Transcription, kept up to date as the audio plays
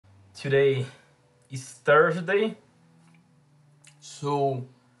Today is Thursday, so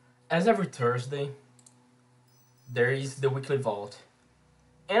as every Thursday, there is the weekly vault.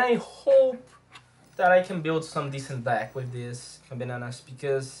 And I hope that I can build some decent deck with this, if I'm being honest,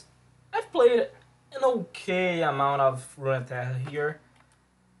 because I've played an okay amount of Runeterra here.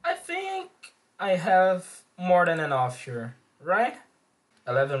 I think I have more than enough here, right?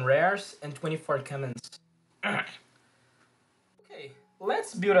 11 rares and 24 commons. Okay,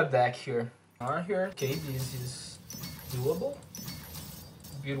 let's build a deck here. Okay, this is doable.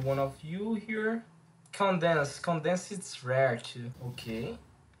 Build one of you here. Condense it's rare too. Okay.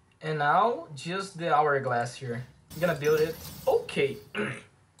 And now just the hourglass here. I'm gonna build it. Okay.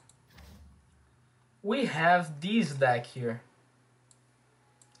 We have this deck here.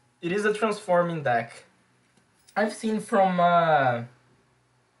 It is a transforming deck. I've seen from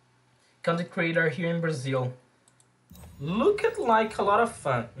content creator here in Brazil. Look at like a lot of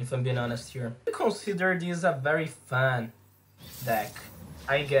fun, if I'm being honest here. I consider this a very fun deck,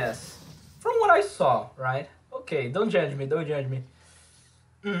 I guess. From what I saw, right? Okay, don't judge me, don't judge me.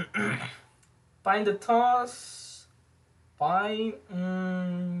 Find the toss. The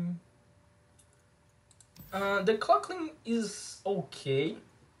clockling is okay.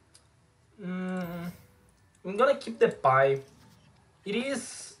 I'm gonna keep the pie. It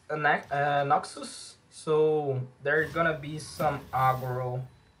is a Noxus, so there's gonna be some aggro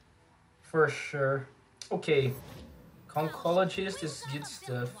for sure. Okay, Concologist is good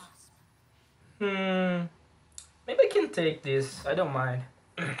stuff. Maybe I can take this, I don't mind.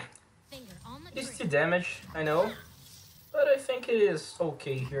 It's 2 damage, I know, but I think it is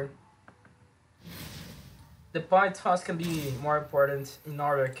okay here. The pie toss can be more important in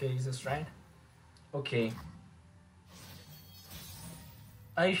other cases, right? Okay.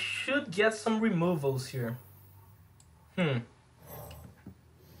 I should get some removals here.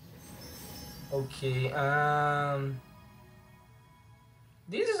 Okay,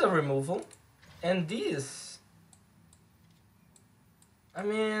 this is a removal, and this, I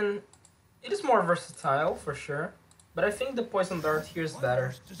mean, it is more versatile for sure, but I think the poison dart here is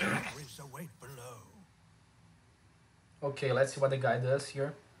better. Okay, let's see what the guy does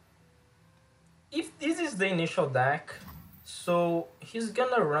here. If this is the initial deck, so he's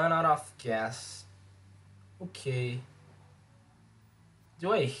gonna run out of gas. Okay.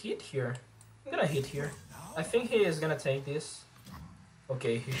 Do I hit here? I'm gonna hit here. I think he is gonna take this.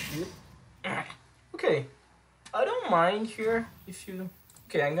 Okay, he shoot. Okay, I don't mind here if you...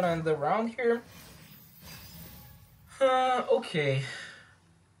 Okay, I'm gonna end the round here. Okay.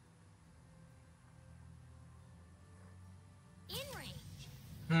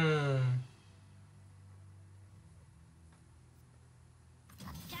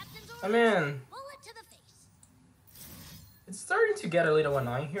 I mean, it's starting to get a little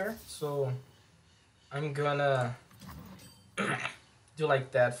annoying here, so I'm gonna do like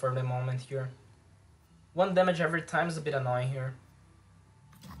that for the moment here. 1 damage every time is a bit annoying here.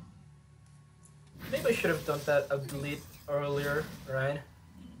 Maybe I should have done that a bit earlier, right?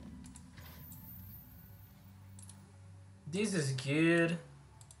 This is good.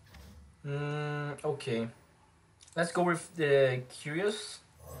 Okay. Let's go with the Curious.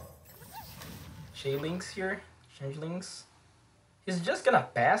 Changelings here. Changelings. He's just gonna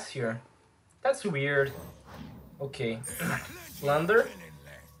pass here. That's weird. Okay. Plunder.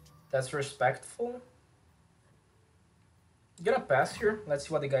 That's respectful. Gonna pass here. Let's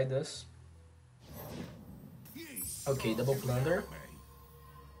see what the guy does. Okay, double plunder.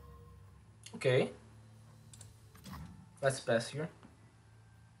 Okay. Let's pass here.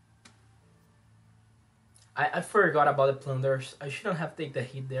 I forgot about the plunders. I shouldn't have taken the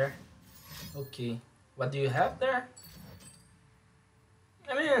hit there. Okay. What do you have there?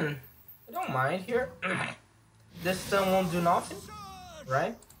 I mean, I don't mind here. This stun won't do nothing,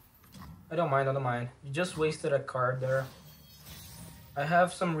 right? I don't mind, I don't mind. You just wasted a card there. I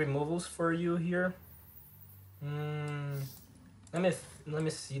have some removals for you here. Let me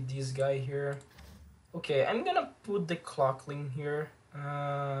see this guy here. Okay, I'm gonna put the clockling here.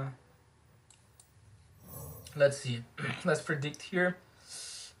 Let's see. Let's predict here.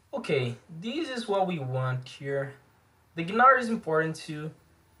 Okay, this is what we want here. The Gnar is important too,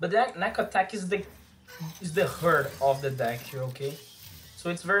 but the neck attack is the heart of the deck here. Okay, so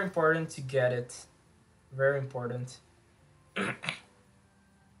it's very important to get it. Very important.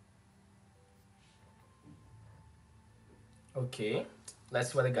 Okay, let's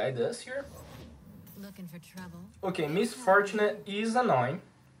see what the guy does here. Looking for trouble. Okay, Misfortunate is annoying.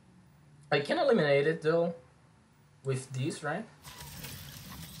 I can eliminate it though with this, right?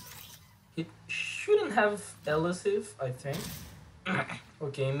 It shouldn't have elusive, I think.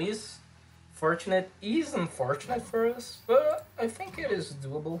 Okay, Miss Fortunate is unfortunate for us, but I think it is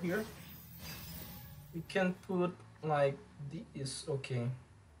doable here. We can put like this. Okay.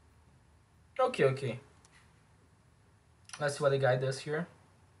 Okay, okay. Let's see what the guy does here.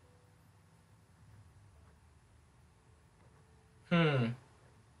 The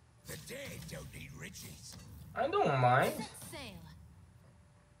dead don't need riches. I don't mind. Set sail.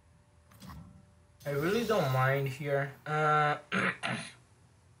 I really don't mind here. I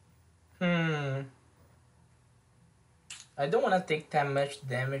don't want to take that much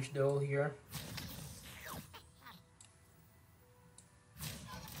damage though here.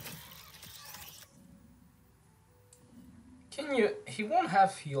 Can you? He won't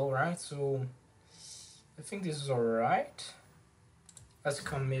have heal, right? So I think this is alright. Let's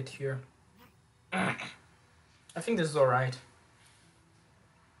commit here. I think this is alright.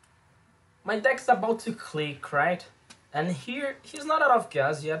 My deck's about to click, right? And here, he's not out of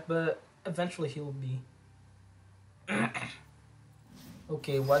gas yet, but eventually he'll be.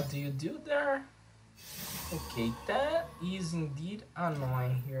 Okay, what do you do there? Okay, that is indeed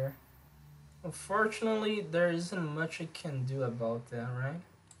annoying here. Unfortunately, there isn't much I can do about that, right?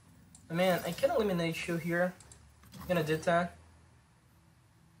 I mean, I can eliminate you here. I'm gonna do that.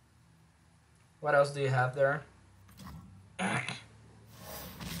 What else do you have there?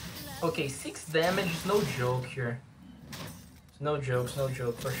 Okay, 6 damage is no joke here. No joke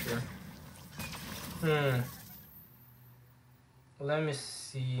for sure. Let me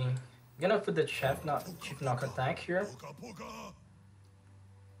see. I'm gonna put the chief knock attack here.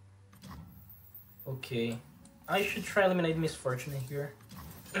 Okay. I should try eliminate Misfortune here.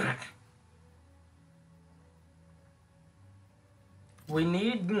 We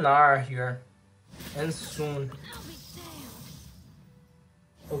need Gnar here. And soon.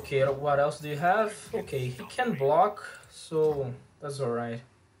 Okay, what else do you have? Okay, he can block, so that's alright.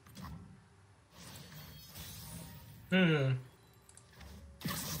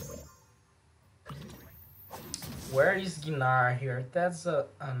 Where is Gnar here? That's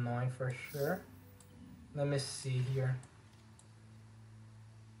annoying for sure. Let me see here.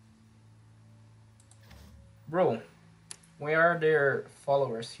 Bro, where are their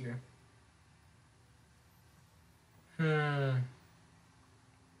followers here? I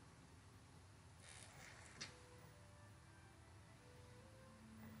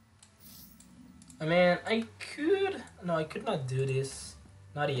mean, I could... No, I could not do this.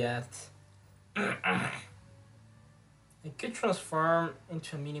 Not yet. I could transform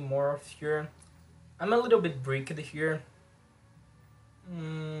into a mini morph here. I'm a little bit bricked here.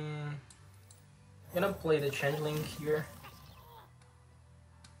 Gonna play the changeling here.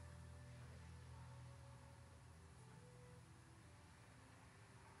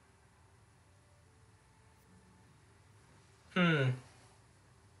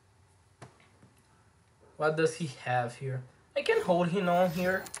 What does he have here? I can hold him on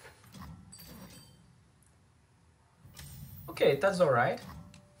here. Okay, that's alright.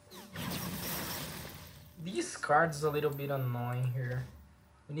 These cards a little bit annoying here.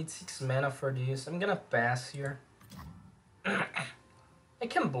 We need 6 mana for this. I'm gonna pass here. I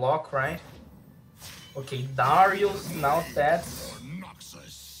can block, right? Okay, Darius, now that's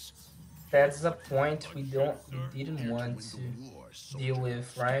a point we didn't want to deal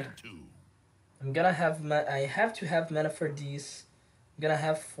with, right? I'm gonna have I have to have mana for these. I'm gonna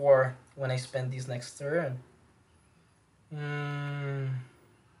have 4 when I spend this next turn.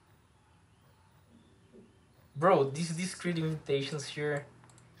 Bro, these crit invitations here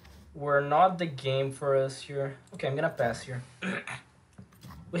were not the game for us here. Okay, I'm gonna pass here.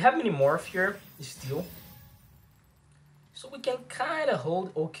 We have mini morph here still, so we can kind of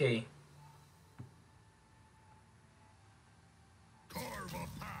hold. Okay.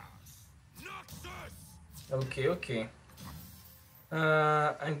 Okay, okay.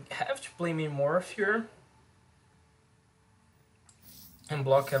 I have to play mini morph here and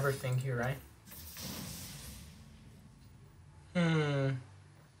block everything here, right?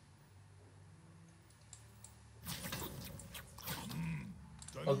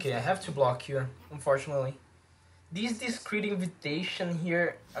 Okay, I have to block here, unfortunately. This discrete invitation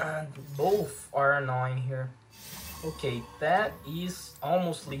here, both are annoying here. Okay, that is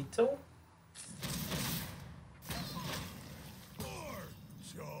almost lethal.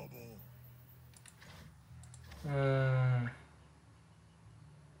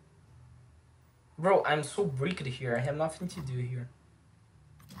 Bro, I'm so bricked here. I have nothing to do here.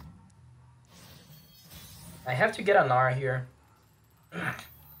 I have to get an R here.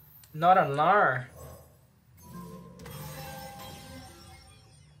 Not an R.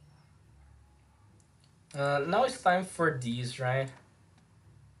 Now it's time for these, right?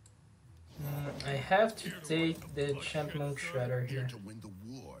 I have to take the champion shredder here. To win the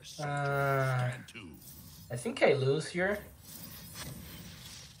war, I think I lose here.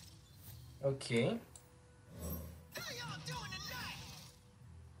 Okay.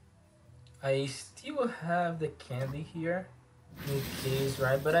 I still have the candy here in case,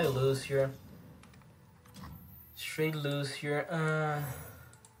 right? But I lose here. Straight lose here.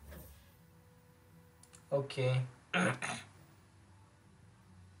 Okay.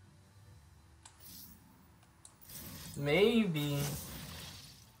 Maybe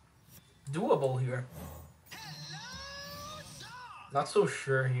doable here. Not so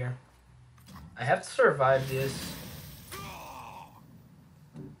sure here. I have to survive this.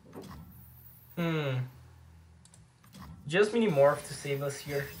 Just mini morph to save us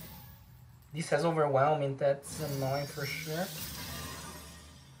here. This has overwhelming, that's annoying for sure.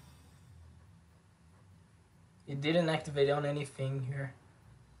 It didn't activate on anything here.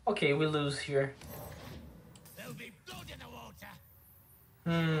 Okay, we lose here. There'll be blood in the water.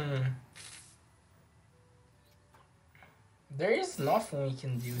 There is nothing we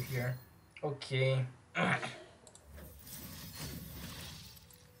can do here. Okay.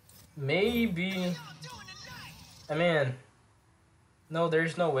 Maybe. I mean, no,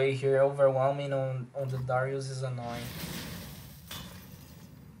 there's no way here. Overwhelming on the Darius is annoying.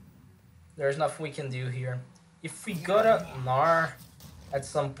 There's nothing we can do here. If we got a Gnar at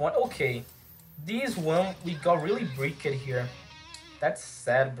some point, okay. This one we got really bricked here. That's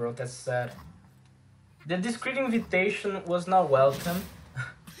sad, bro. That's sad. The discreet invitation was not welcome.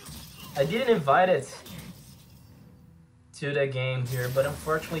 I didn't invite it to the game here, but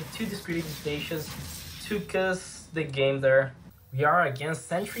unfortunately 2 discreet invitations took us the game there. We are against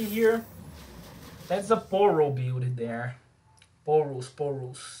Sentry here. That's a Poro build there.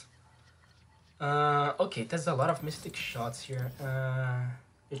 Poros. Okay, there's a lot of mystic shots here.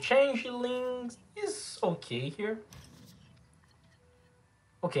 The changeling is okay here.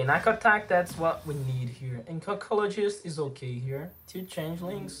 Okay, knock attack, that's what we need here. And Concologist is okay here. 2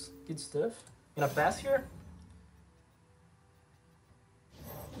 changelings, good stuff. Gonna pass here.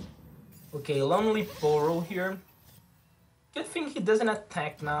 Okay, Lonely Poro here. Good thing he doesn't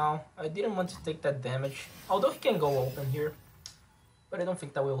attack now. I didn't want to take that damage. Although he can go open here. But I don't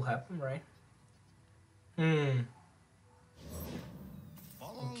think that will happen, right? Okay.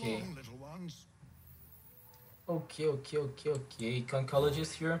 Okay.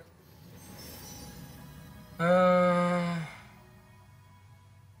 Concologist here.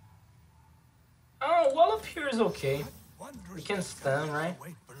 Oh, Wallop here is okay. We can stun, right?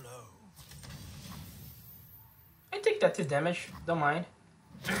 I take that to damage. Don't mind.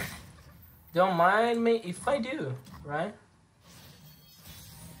 Don't mind me if I do, right?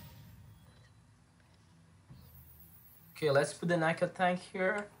 Okay, let's put the knack attack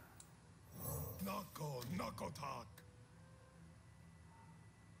here.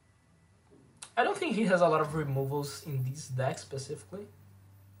 I don't think he has a lot of removals in this deck specifically.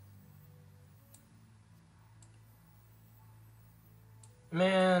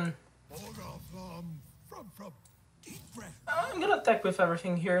 Man. I'm gonna attack with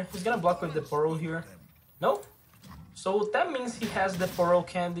everything here. He's gonna block with the Poro here. No? So that means he has the Poro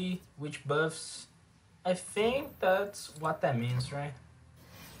candy, which buffs. I think that's what that means, right?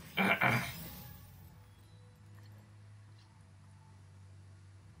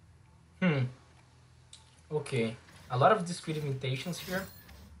 Okay. A lot of discrete imitations here.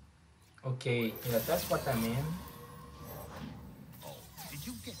 Okay, yeah, that's what I mean. Oh, did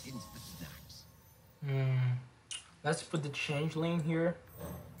you get into the snacks? Let's put the changeling here.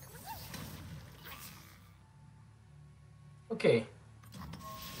 Okay.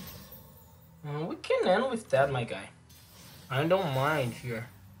 We can end with that, my guy. I don't mind here.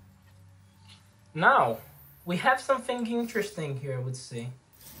 Now, we have something interesting here, I would say.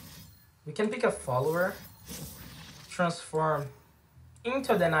 We can pick a follower, transform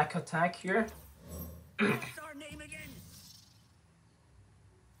into the knack attack here. What's our name again?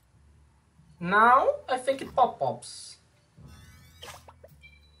 Now, I think it pop-ups.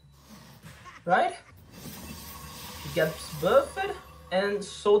 Right? It gets buffed, and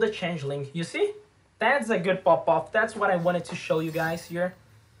so the changeling. You see? That's a good pop-off. That's what I wanted to show you guys here.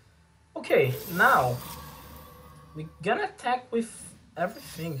 Okay, now, we're gonna attack with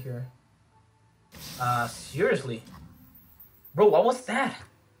everything here. Seriously? Bro, what was that?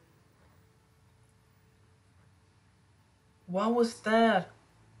 What was that?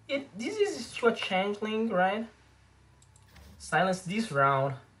 This is still a changeling, right? Silence this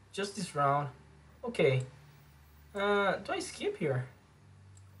round. Just this round. Okay. Do I skip here?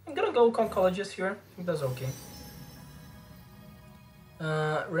 I'm gonna go Concologist here. I think that's okay.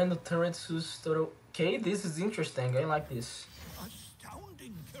 Runeterra total. Okay, this is interesting. I like this.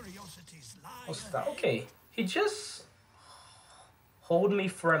 Astounding curiosities lie Okay, he just hold me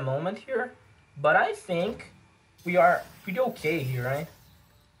for a moment here, but I think we are pretty okay here, right?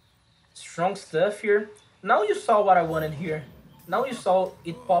 Strong stuff here. Now you saw what I wanted here. Now you saw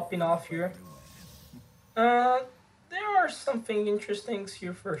it popping off here. There are something interesting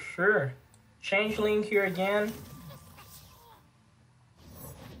here for sure. Changeling here again.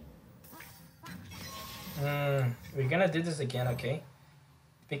 We're gonna do this again, okay?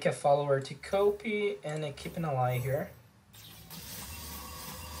 Pick a follower to copy and keep an ally here.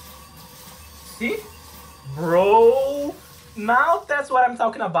 See? Bro! Now that's what I'm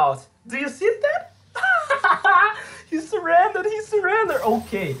talking about. Do you see that? He surrendered, he surrendered.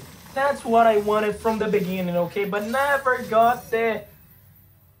 Okay, that's what I wanted from the beginning, okay? But never got the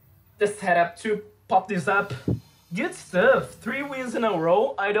setup to pop this up. Good stuff. 3 wins in a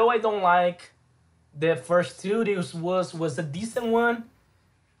row. I know I don't like the first 2. This was a decent one.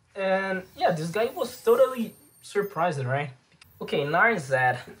 And yeah, this guy was totally surprised, right? Okay,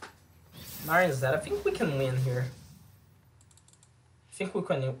 Narzad. I think we can win here.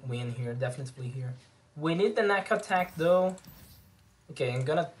 Definitely here. We need the neck attack though. Okay, I'm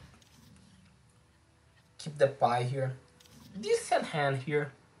gonna keep the pie here. Decent hand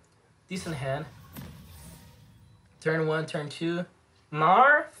here. Decent hand. Turn 1, turn 2.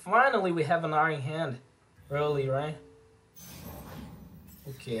 Nar, finally we have an Nar in hand. Early, right?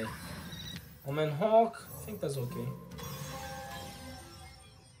 Okay. Omen Hawk, I think that's okay.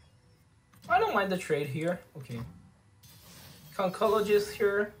 I don't mind the trade here. Okay. Concologist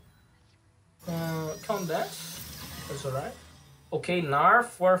here. Count that. That's alright. Okay, Nar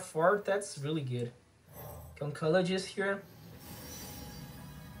 4/4. That's really good. Concologist here.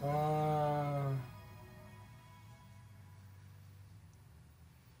 I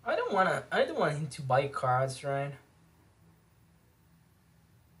don't want him to buy cards, right?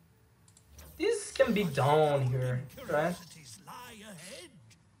 This can be done here, right?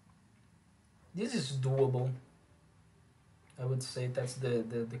 This is doable. I would say that's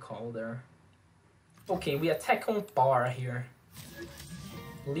the call there. Okay, we attack on par here.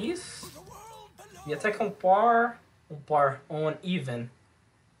 Please. We attack on par, on even.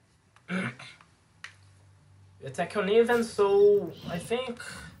 We attack on even, so I think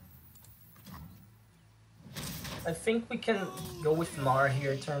we can go with Nar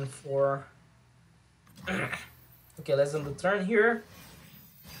here, turn 4. Okay, let's end the turn here.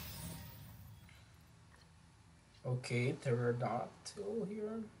 Okay, pterodactyl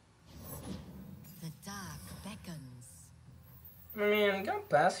here. The dark beckons. I mean, gonna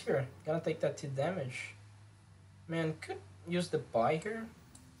pass here. Gonna take that 2 damage. Man, could use the pie here.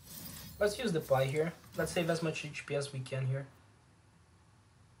 Let's use the pie here. Let's save as much HP as we can here.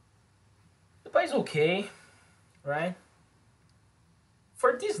 The pie's okay, right?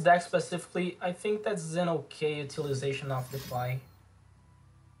 For this deck specifically, I think that's an okay utilization of the pie.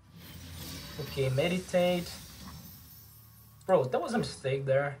 Okay, meditate. Bro, that was a mistake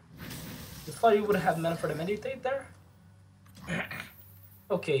there. You thought you would have meant for the meditate there?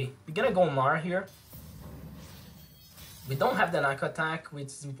 Okay, we're gonna go Nar here. We don't have the knock attack, which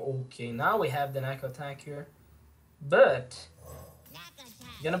is okay. Now we have the knock attack here. But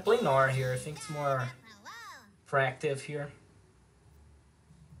we're gonna play Nar here. I think it's more proactive here.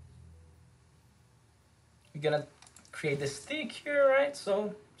 We're gonna create the stick here, right?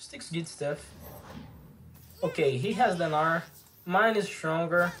 So stick's good stuff. Okay, he has the Nar. Mine is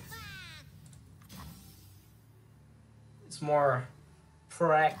stronger. It's more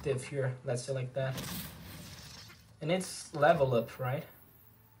proactive here, let's say like that. And it's level up, right?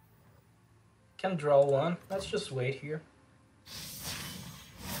 Can draw 1. Let's just wait here.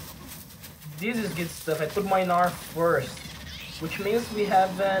 This is good stuff. I put my Nar first, which means we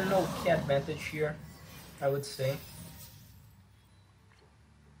have an okay advantage here, I would say.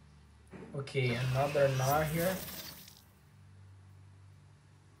 Okay, another Nar here.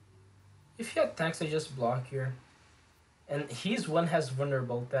 If he attacks, I just block here. And his one has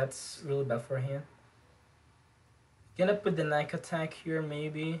vulnerable. That's really bad for him. Gonna put the neck attack here,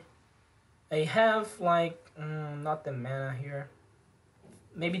 maybe. I have, like, not the mana here.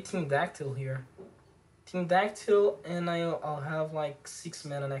 Maybe Teamdactyl here. Teamdactyl, and I'll have, like, 6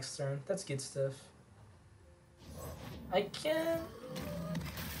 mana next turn. That's good stuff. I can...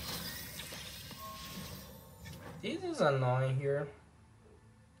 This is annoying here.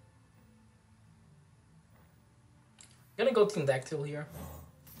 Gonna go Teamdactyl here.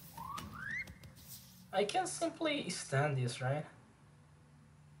 I can simply stand this, right?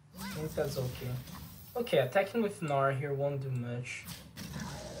 I think that's okay. Okay, attacking with Gnar here won't do much.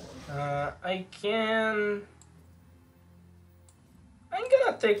 I can... I'm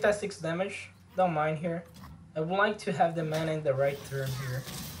gonna take that 6 damage. Don't mind here. I would like to have the mana in the right turn here.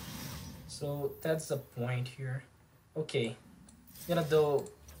 So that's the point here. Okay. Gonna do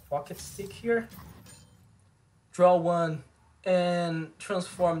Pocket Stick here. Draw 1 and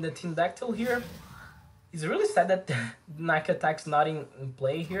transform the Tindactyl here. It's really sad that the Knight Attack's not in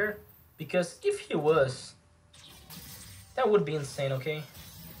play here. Because if he was, that would be insane, okay?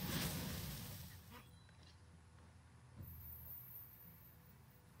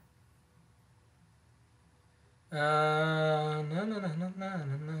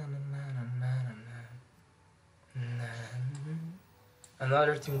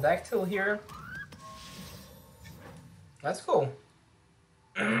 Another Tindactyl here. Let's go.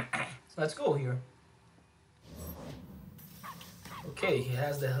 Let's go here. Okay, he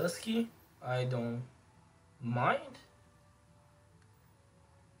has the Husky. I don't mind.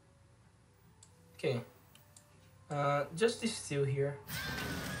 Okay. Just this two here.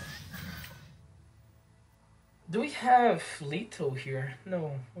 Do we have lethal here?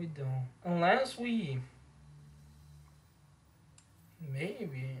 No, we don't. Unless we...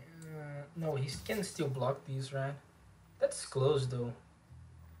 Maybe. No, he can still block these, right? That's close though.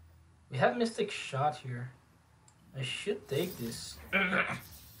 We have Mystic Shot here. I should take this.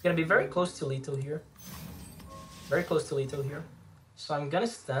 Gonna be very close to lethal here. Very close to lethal here. So I'm gonna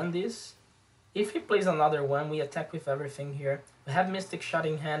stun this. If he plays another one, we attack with everything here. We have Mystic Shot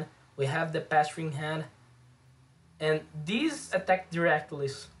in hand. We have the Pasture in hand. And these attack directly,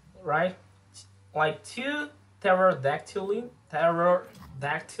 right? Like two Pterodactyl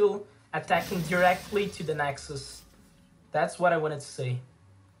attacking directly to the Nexus. That's what I wanted to say.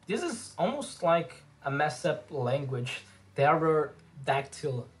 This is almost like a messed up language.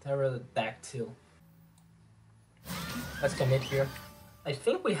 Pterodactyl. Let's commit here. I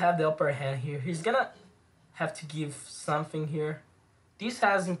think we have the upper hand here. He's gonna have to give something here. This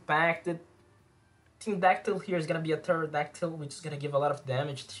has impacted. Tindactyl here is gonna be a Pterodactyl, which is gonna give a lot of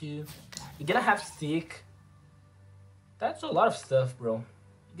damage too. You're gonna have Stick. That's a lot of stuff, bro.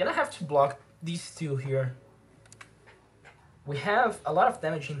 You're gonna have to block these two here. We have a lot of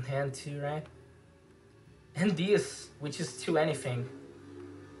damage in hand too, right? And this, which is to anything.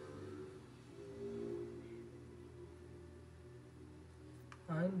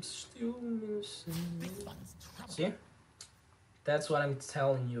 I'm still missing. See? That's what I'm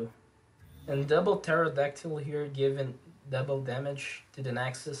telling you. And double Pterodactyl here, giving double damage to the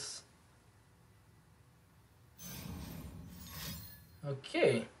Nexus.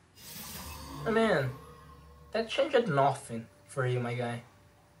 Okay. I mean, that changed nothing for you, my guy.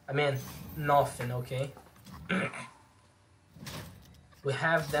 I mean, nothing, okay? We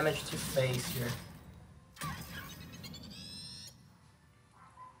have damage to face here.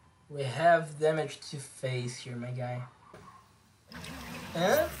 We have damage to face here, my guy.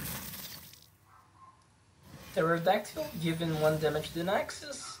 And Pterodactyl giving 1 damage to the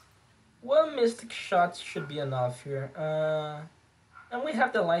Nexus. 1 Mystic Shot should be enough here. And we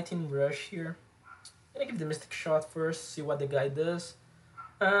have the Lightning Rush here. I'm gonna give the Mystic Shot first, see what the guy does.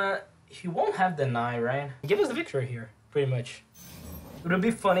 He won't have Deny, right? Give us the victory here, pretty much. It would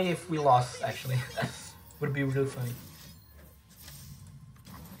be funny if we lost, actually. Would be really funny.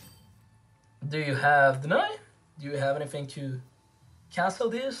 Do you have Deny? Do you have anything to cancel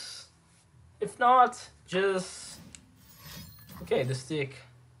this? If not, just... Okay, the Stick.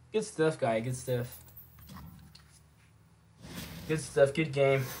 Good stuff, guy, good stuff. Good stuff, good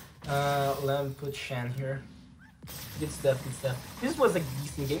game. Let me put Shan here. Good stuff, good stuff. This was a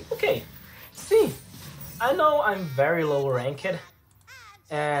decent game. Okay, see, I know I'm very low ranked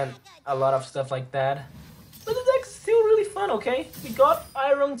and a lot of stuff like that, but the deck's still really fun, okay? We got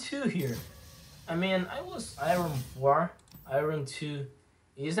Iron 2 here. I mean, I was Iron 4. Iron 2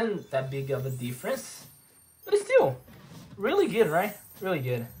 isn't that big of a difference, but it's still really good, right? Really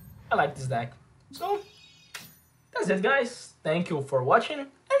good. I like this deck. So, that's it, guys. Thank you for watching, and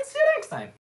see you next time.